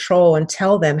try to control and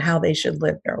tell them how they should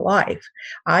live their life.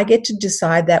 I get to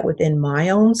decide that within my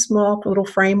own small little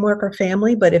framework or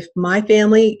family. But if my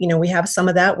family, we have some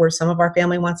of that where some of our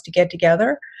family wants to get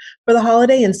together for the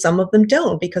holiday and some of them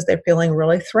don't because they're feeling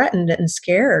really threatened and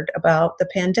scared about the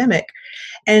pandemic.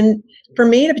 And for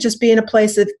me to just be in a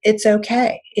place of it's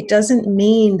okay. It doesn't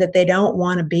mean that they don't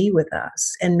want to be with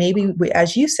us. And maybe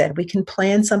as you said, we can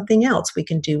plan something else. We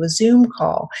can do a Zoom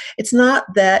call. It's not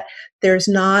that there's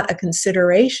not a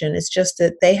consideration. It's just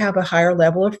that they have a higher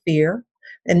level of fear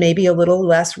and maybe a little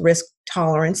less risk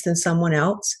tolerance than someone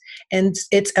else. And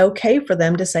it's okay for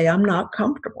them to say, I'm not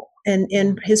comfortable.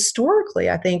 And historically,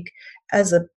 I think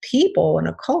as a people and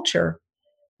a culture,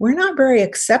 we're not very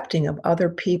accepting of other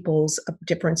people's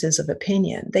differences of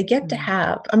opinion. They get to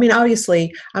have,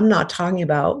 obviously, I'm not talking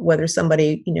about whether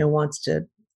somebody, wants to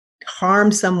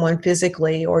harm someone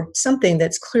physically or something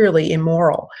that's clearly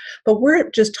immoral. But we're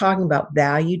just talking about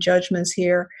value judgments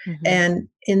here. And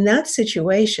in that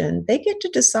situation, they get to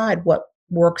decide what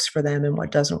works for them and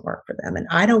what doesn't work for them. And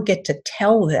I don't get to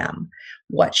tell them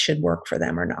what should work for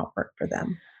them or not work for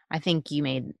them. I think you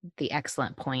made the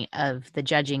excellent point of the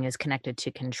judging is connected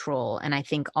to control. And I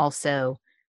think also,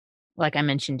 like I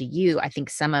mentioned to you, I think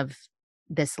some of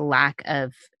this lack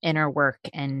of inner work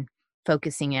and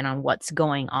focusing in on what's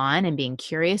going on and being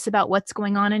curious about what's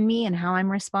going on in me and how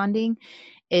I'm responding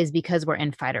is because we're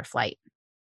in fight or flight.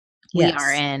 We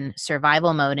are Yes. in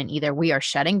survival mode, and either we are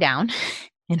shutting down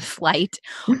in flight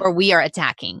or we are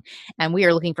attacking, and we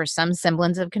are looking for some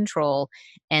semblance of control.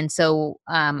 And so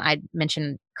I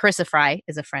mentioned Carissa Fry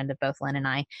is a friend of both Lynn and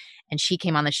I, and she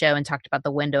came on the show and talked about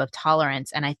the window of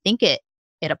tolerance. And I think it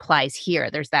applies here.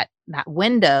 There's that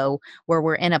window where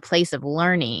we're in a place of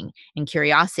learning and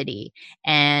curiosity.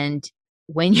 And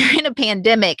when you're in a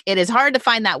pandemic, it is hard to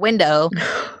find that window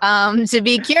to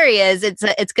be curious.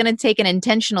 It's going to take an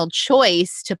intentional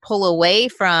choice to pull away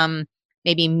from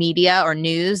maybe media or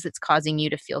news that's causing you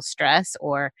to feel stress,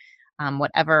 or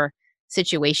whatever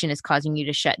situation is causing you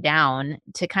to shut down,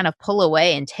 to kind of pull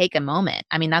away and take a moment.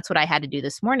 I mean, that's what I had to do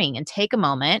this morning, and take a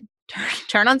moment,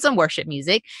 turn on some worship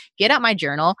music, get out my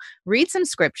journal, read some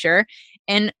scripture,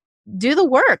 and do the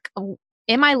work.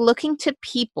 Am I looking to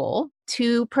people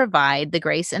to provide the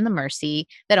grace and the mercy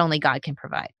that only God can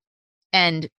provide?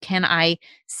 And can I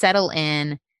settle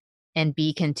in and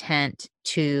be content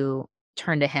to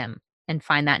turn to Him and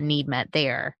find that need met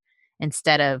there,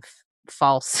 instead of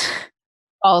false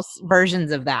false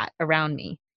versions of that around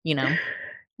me, you know?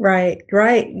 Right,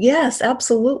 right. Yes,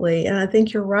 absolutely. And I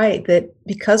think you're right that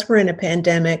because we're in a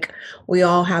pandemic, we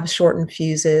all have shortened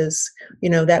fuses.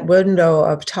 That window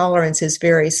of tolerance is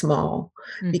very small.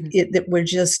 Mhm. That we're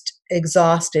just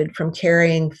exhausted from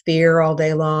carrying fear all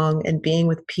day long and being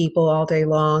with people all day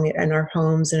long in our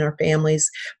homes and our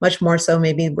families. Much more so,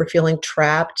 maybe we're feeling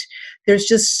trapped. There's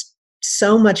just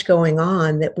so much going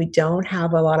on that we don't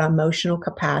have a lot of emotional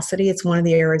capacity. It's one of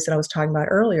the areas that I was talking about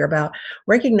earlier about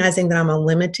recognizing that I'm a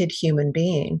limited human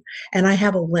being and I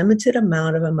have a limited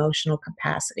amount of emotional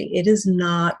capacity. It is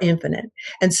not infinite.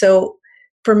 And so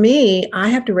for me, I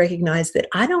have to recognize that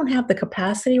I don't have the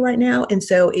capacity right now. And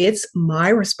so it's my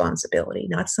responsibility,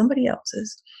 not somebody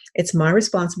else's. It's my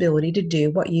responsibility to do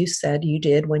what you said you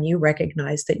did when you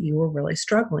recognized that you were really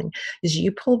struggling. Is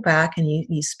you pulled back and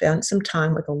you spent some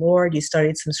time with the Lord, you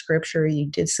studied some scripture, you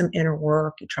did some inner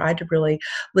work, you tried to really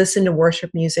listen to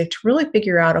worship music to really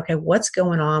figure out, okay, what's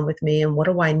going on with me and what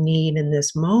do I need in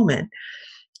this moment?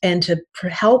 And to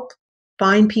help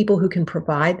find people who can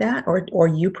provide that, or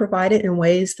you provide it in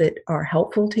ways that are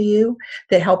helpful to you,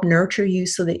 that help nurture you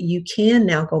so that you can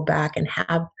now go back and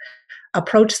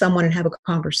approach someone and have a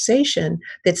conversation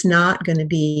that's not going to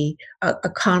be a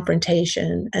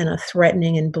confrontation and a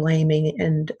threatening and blaming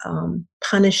and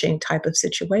punishing type of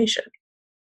situation.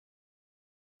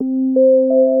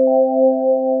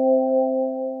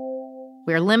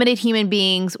 We're limited human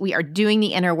beings. We are doing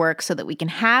the inner work so that we can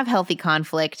have healthy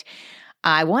conflict.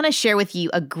 I want to share with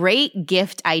you a great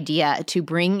gift idea to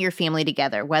bring your family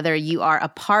together, whether you are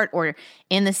apart or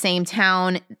in the same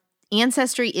town.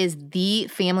 Ancestry is the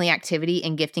family activity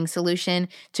and gifting solution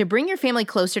to bring your family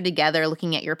closer together,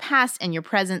 looking at your past and your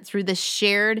present through this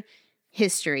shared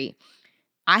history.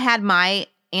 I had my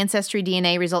Ancestry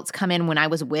DNA results come in when I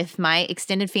was with my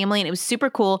extended family, and it was super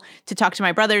cool to talk to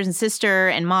my brothers and sister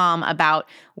and mom about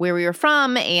where we were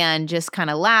from and just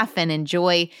kind of laugh and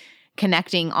enjoy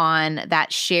connecting on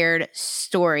that shared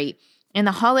story. And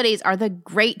the holidays are the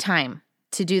great time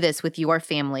to do this with your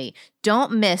family.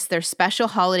 Don't miss their special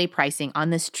holiday pricing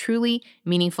on this truly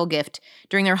meaningful gift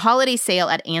during their holiday sale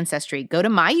at Ancestry. Go to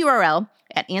my URL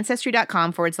at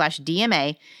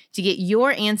ancestry.com/DMA to get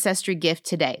your Ancestry gift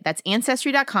today. That's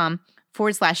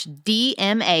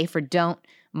ancestry.com/DMA for Don't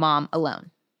Mom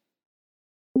Alone.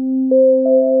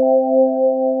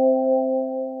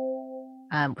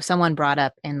 Someone brought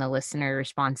up in the listener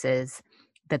responses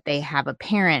that they have a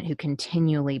parent who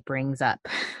continually brings up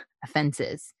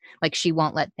offenses, like she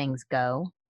won't let things go.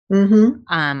 Mm-hmm.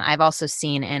 I've also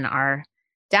seen in our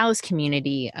Dallas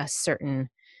community a certain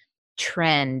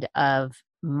trend of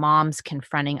moms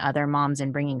confronting other moms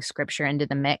and bringing scripture into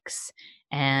the mix.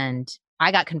 And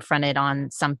I got confronted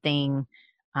on something,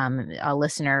 a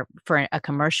listener for a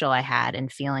commercial I had,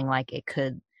 and feeling like it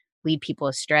could lead people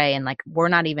astray. And like, we're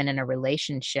not even in a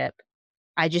relationship.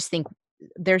 I just think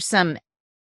there's some,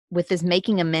 with this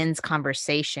making amends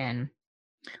conversation,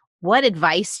 what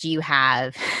advice do you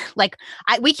have? Like,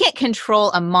 we can't control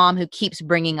a mom who keeps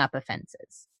bringing up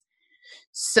offenses.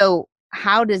 So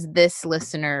how does this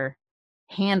listener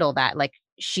handle that? Like,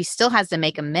 she still has to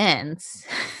make amends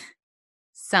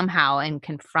somehow and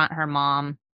confront her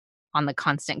mom on the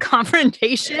constant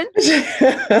confrontation.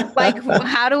 Like,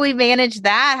 how do we manage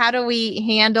that? How do we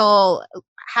handle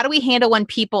when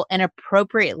people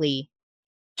inappropriately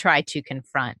try to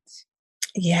confront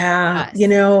Yeah, us?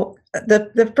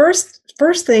 the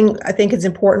first thing I think is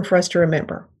important for us to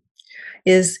remember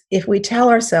is if we tell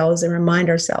ourselves and remind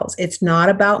ourselves, it's not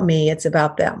about me, it's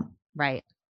about them. Right.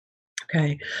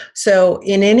 Okay. So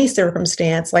in any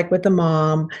circumstance, like with the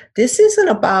mom, this isn't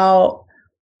about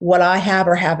what I have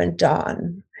or haven't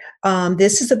done.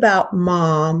 This is about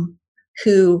mom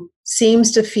who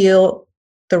seems to feel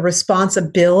the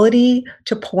responsibility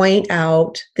to point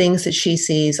out things that she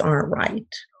sees aren't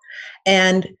right.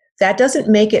 And that doesn't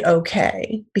make it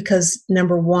okay because,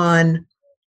 number one,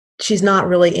 she's not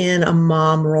really in a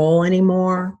mom role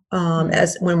anymore.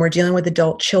 As when we're dealing with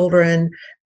adult children,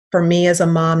 for me as a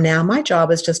mom now, my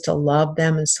job is just to love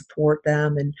them and support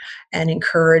them and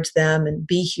encourage them and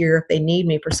be here if they need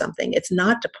me for something. It's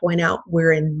not to point out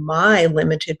where, in my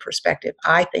limited perspective,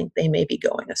 I think they may be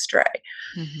going astray.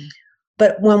 Mm-hmm.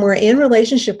 But when we're in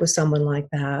relationship with someone like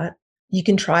that, you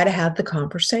can try to have the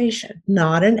conversation,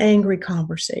 not an angry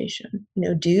conversation.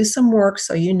 Do some work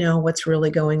so you know what's really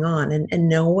going on and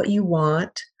know what you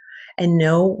want and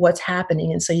know what's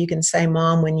happening. And so you can say,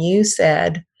 Mom, when you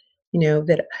said,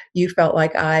 that you felt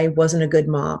like I wasn't a good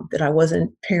mom, that I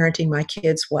wasn't parenting my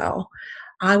kids well,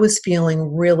 I was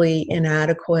feeling really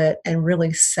inadequate and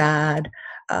really sad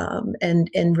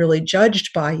and really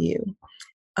judged by you.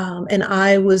 And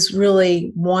I was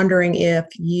really wondering if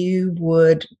you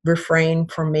would refrain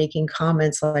from making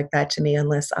comments like that to me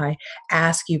unless I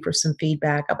ask you for some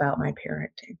feedback about my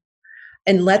parenting.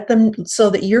 And let them, so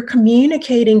that you're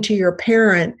communicating to your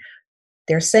parent,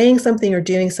 they're saying something or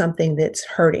doing something that's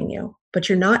hurting you, but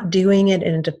you're not doing it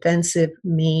in a defensive,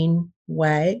 mean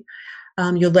way.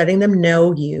 You're letting them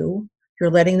know you. You're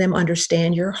letting them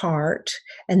understand your heart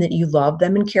and that you love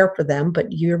them and care for them, but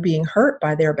you're being hurt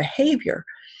by their behavior.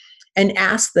 And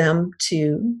ask them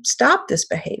to stop this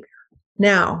behavior.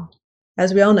 Now,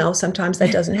 as we all know, sometimes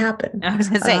that doesn't happen. I was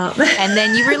going to say, and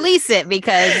then you release it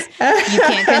because you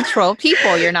can't control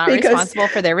people. You're not responsible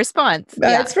for their response.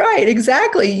 That's right.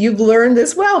 Exactly. You've learned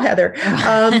this well, Heather.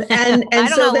 And I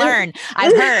don't know, learn.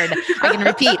 I've heard. I can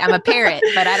repeat. I'm a parrot,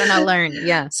 but I don't know, learn.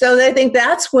 Yeah. So I think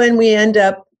that's when we end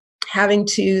up having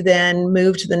to then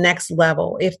move to the next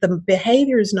level. If the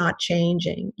behavior is not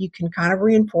changing, you can kind of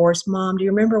reinforce, Mom, do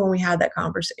you remember when we had that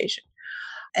conversation?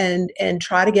 And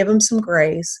try to give them some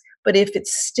grace. But if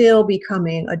it's still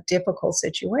becoming a difficult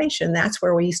situation, that's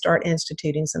where we start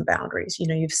instituting some boundaries.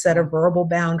 You've set a verbal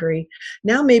boundary.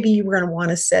 Now maybe you're going to want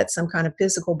to set some kind of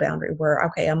physical boundary where,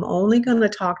 okay, I'm only going to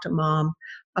talk to Mom.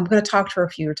 I'm going to talk to her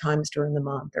a few times during the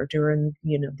month or during,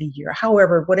 the year.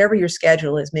 However, whatever your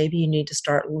schedule is, maybe you need to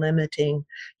start limiting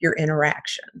your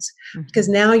interactions because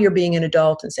now you're being an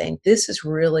adult and saying, this is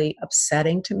really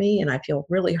upsetting to me and I feel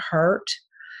really hurt.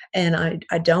 And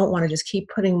I don't want to just keep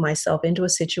putting myself into a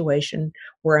situation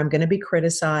where I'm going to be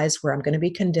criticized, where I'm going to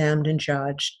be condemned and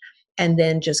judged. And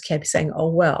then just kept saying, oh,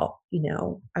 well,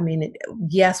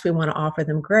 yes, we want to offer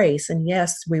them grace. And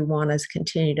yes, we want to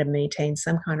continue to maintain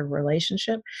some kind of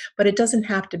relationship, but it doesn't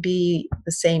have to be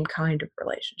the same kind of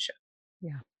relationship.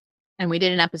 Yeah. And we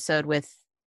did an episode with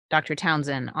Dr.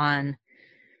 Townsend on,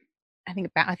 I think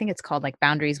it's called like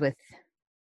boundaries with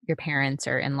your parents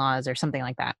or in-laws or something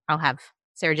like that. I'll have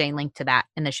Sarah Jane link to that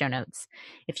in the show notes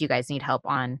if you guys need help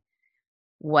on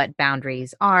what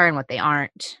boundaries are and what they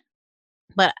aren't.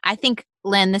 But I think,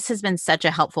 Lynn, this has been such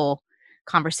a helpful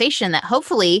conversation that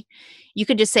hopefully you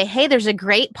could just say, hey, there's a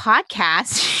great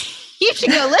podcast you should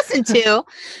go listen to on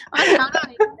how to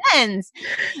make sense.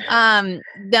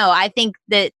 No, I think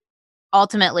that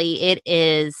ultimately it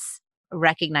is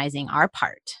recognizing our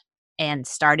part and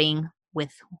starting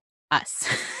with us,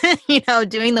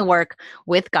 doing the work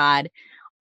with God.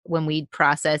 When we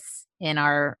process in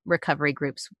our recovery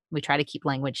groups, we try to keep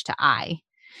language to I.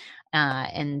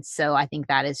 And so I think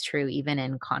that is true even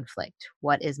in conflict.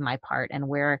 What is my part and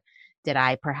where did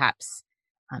I perhaps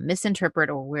misinterpret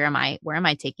or where am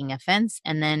I taking offense?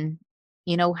 And then,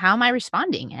 how am I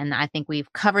responding? And I think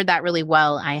we've covered that really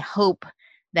well. I hope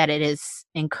that it has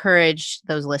encouraged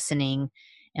those listening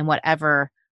in whatever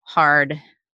hard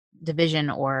division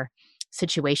or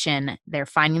situation they're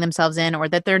finding themselves in, or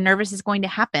that they're nervous is going to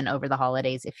happen over the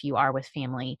holidays if you are with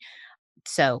family.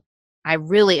 So I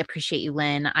really appreciate you,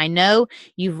 Lynn. I know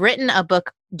you've written a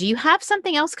book. Do you have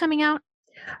something else coming out?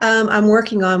 I'm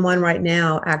working on one right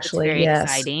now, actually. It's very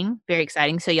exciting. Very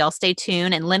exciting. So y'all stay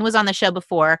tuned. And Lynn was on the show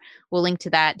before. We'll link to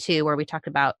that too, where we talked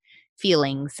about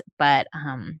feelings. But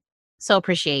so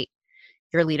appreciate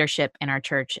your leadership in our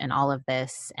church and all of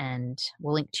this. And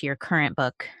we'll link to your current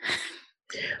book.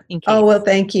 Oh, well,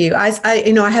 thank you. I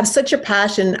have such a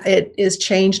passion. It has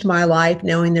changed my life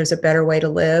knowing there's a better way to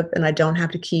live and I don't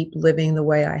have to keep living the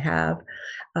way I have.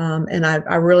 And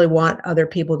I really want other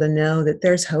people to know that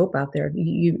there's hope out there.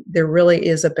 There really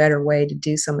is a better way to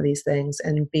do some of these things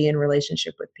and be in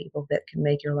relationship with people that can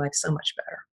make your life so much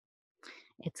better.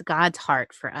 It's God's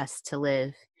heart for us to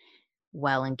live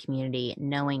well in community,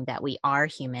 knowing that we are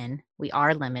human, we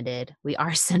are limited, we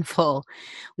are sinful,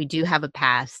 we do have a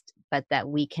past, but that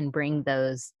we can bring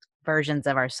those versions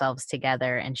of ourselves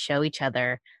together and show each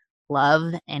other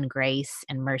love and grace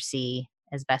and mercy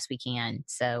as best we can.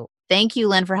 So thank you,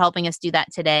 Lynn, for helping us do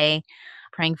that today.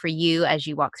 Praying for you as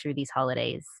you walk through these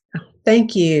holidays.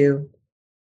 Thank you.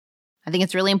 I think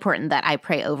it's really important that I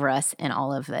pray over us in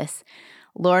all of this.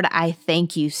 Lord, I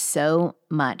thank you so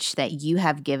much that you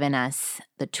have given us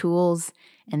the tools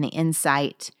and the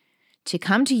insight to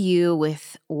come to you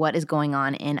with what is going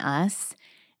on in us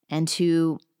and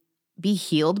to be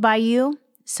healed by you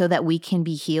so that we can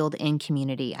be healed in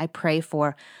community. I pray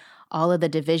for all of the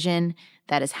division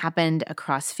that has happened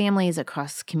across families,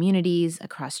 across communities,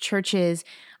 across churches.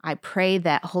 I pray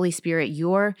that, Holy Spirit,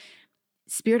 your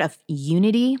spirit of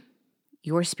unity,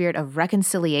 your spirit of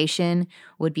reconciliation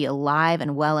would be alive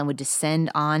and well and would descend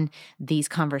on these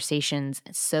conversations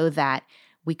so that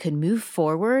we could move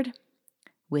forward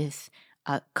with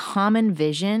a common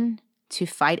vision to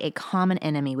fight a common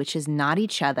enemy, which is not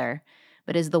each other,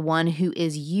 but is the one who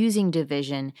is using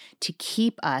division to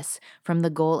keep us from the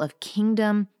goal of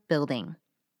kingdom building.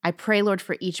 I pray, Lord,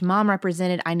 for each mom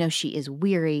represented. I know she is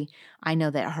weary. I know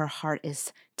that her heart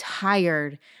is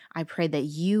tired. I pray that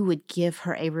you would give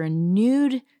her a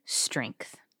renewed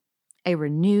strength,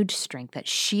 that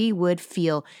she would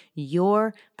feel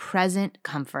your present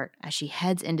comfort as she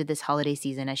heads into this holiday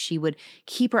season, as she would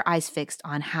keep her eyes fixed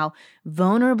on how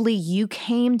vulnerably you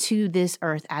came to this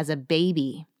earth as a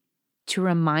baby, to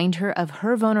remind her of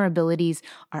her vulnerabilities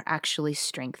are actually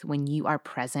strength when you are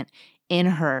present in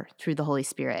her through the Holy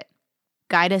Spirit.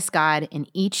 Guide us, God, in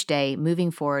each day moving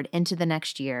forward into the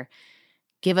next year.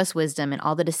 Give us wisdom in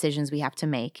all the decisions we have to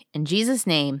make. In Jesus'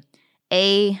 name,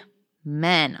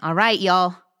 amen. All right,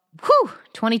 y'all.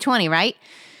 2020, right?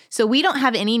 So we don't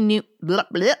have any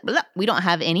we don't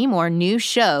have any more new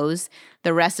shows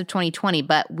the rest of 2020,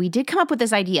 but we did come up with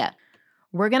this idea.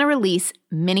 We're going to release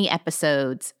mini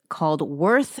episodes called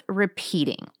Worth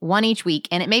Repeating, one each week,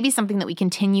 and it may be something that we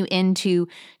continue into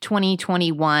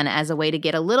 2021 as a way to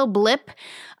get a little blip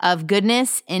of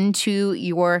goodness into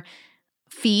your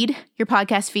feed, your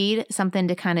podcast feed, something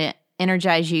to kind of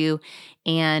energize you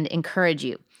and encourage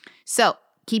you. So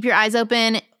keep your eyes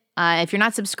open. If you're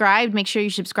not subscribed, make sure you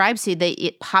subscribe so that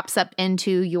it pops up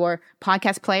into your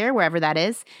podcast player, wherever that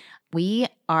is. We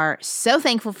are so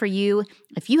thankful for you.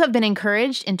 If you have been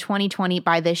encouraged in 2020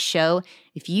 by this show,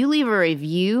 if you leave a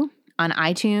review on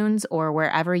iTunes or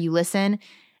wherever you listen,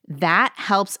 that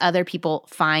helps other people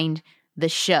find the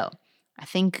show. I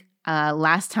think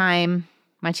last time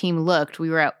my team looked, we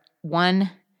were at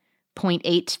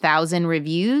 1.8 thousand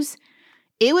reviews.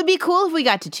 It would be cool if we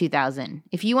got to 2,000.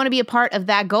 If you want to be a part of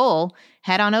that goal,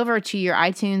 head on over to your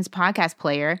iTunes podcast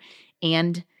player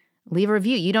and leave a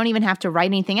review. You don't even have to write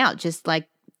anything out. Just like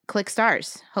click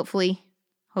stars. Hopefully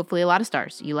a lot of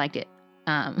stars. You liked it.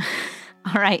 All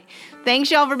right.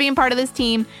 Thanks, y'all, for being part of this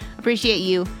team. Appreciate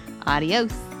you.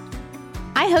 Adios.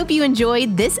 I hope you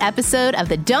enjoyed this episode of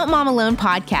the Don't Mom Alone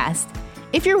podcast.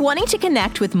 If you're wanting to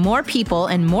connect with more people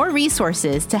and more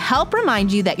resources to help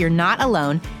remind you that you're not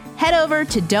alone, head over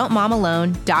to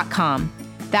don'tmomalone.com.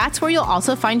 That's where you'll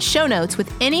also find show notes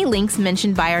with any links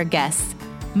mentioned by our guests.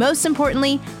 Most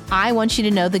importantly, I want you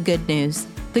to know the good news,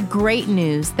 the great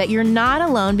news that you're not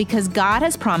alone because God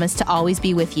has promised to always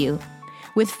be with you.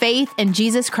 With faith in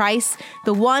Jesus Christ,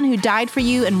 the one who died for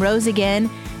you and rose again,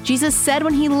 Jesus said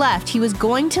when he left, he was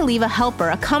going to leave a helper,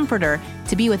 a comforter,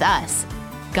 to be with us.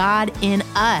 God in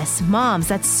us. Moms,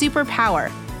 that's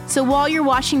superpower. So while you're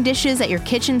washing dishes at your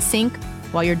kitchen sink,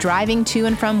 while you're driving to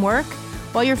and from work,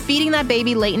 while you're feeding that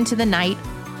baby late into the night,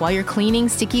 while you're cleaning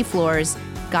sticky floors,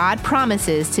 God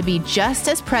promises to be just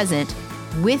as present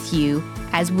with you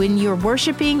as when you're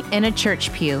worshiping in a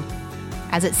church pew.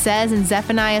 As it says in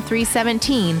Zephaniah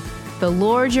 3:17, the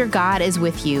Lord your God is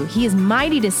with you. He is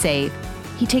mighty to save.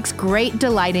 He takes great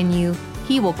delight in you.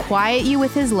 He will quiet you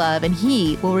with his love, and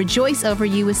he will rejoice over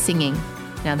you with singing.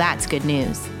 Now that's good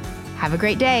news. Have a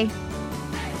great day.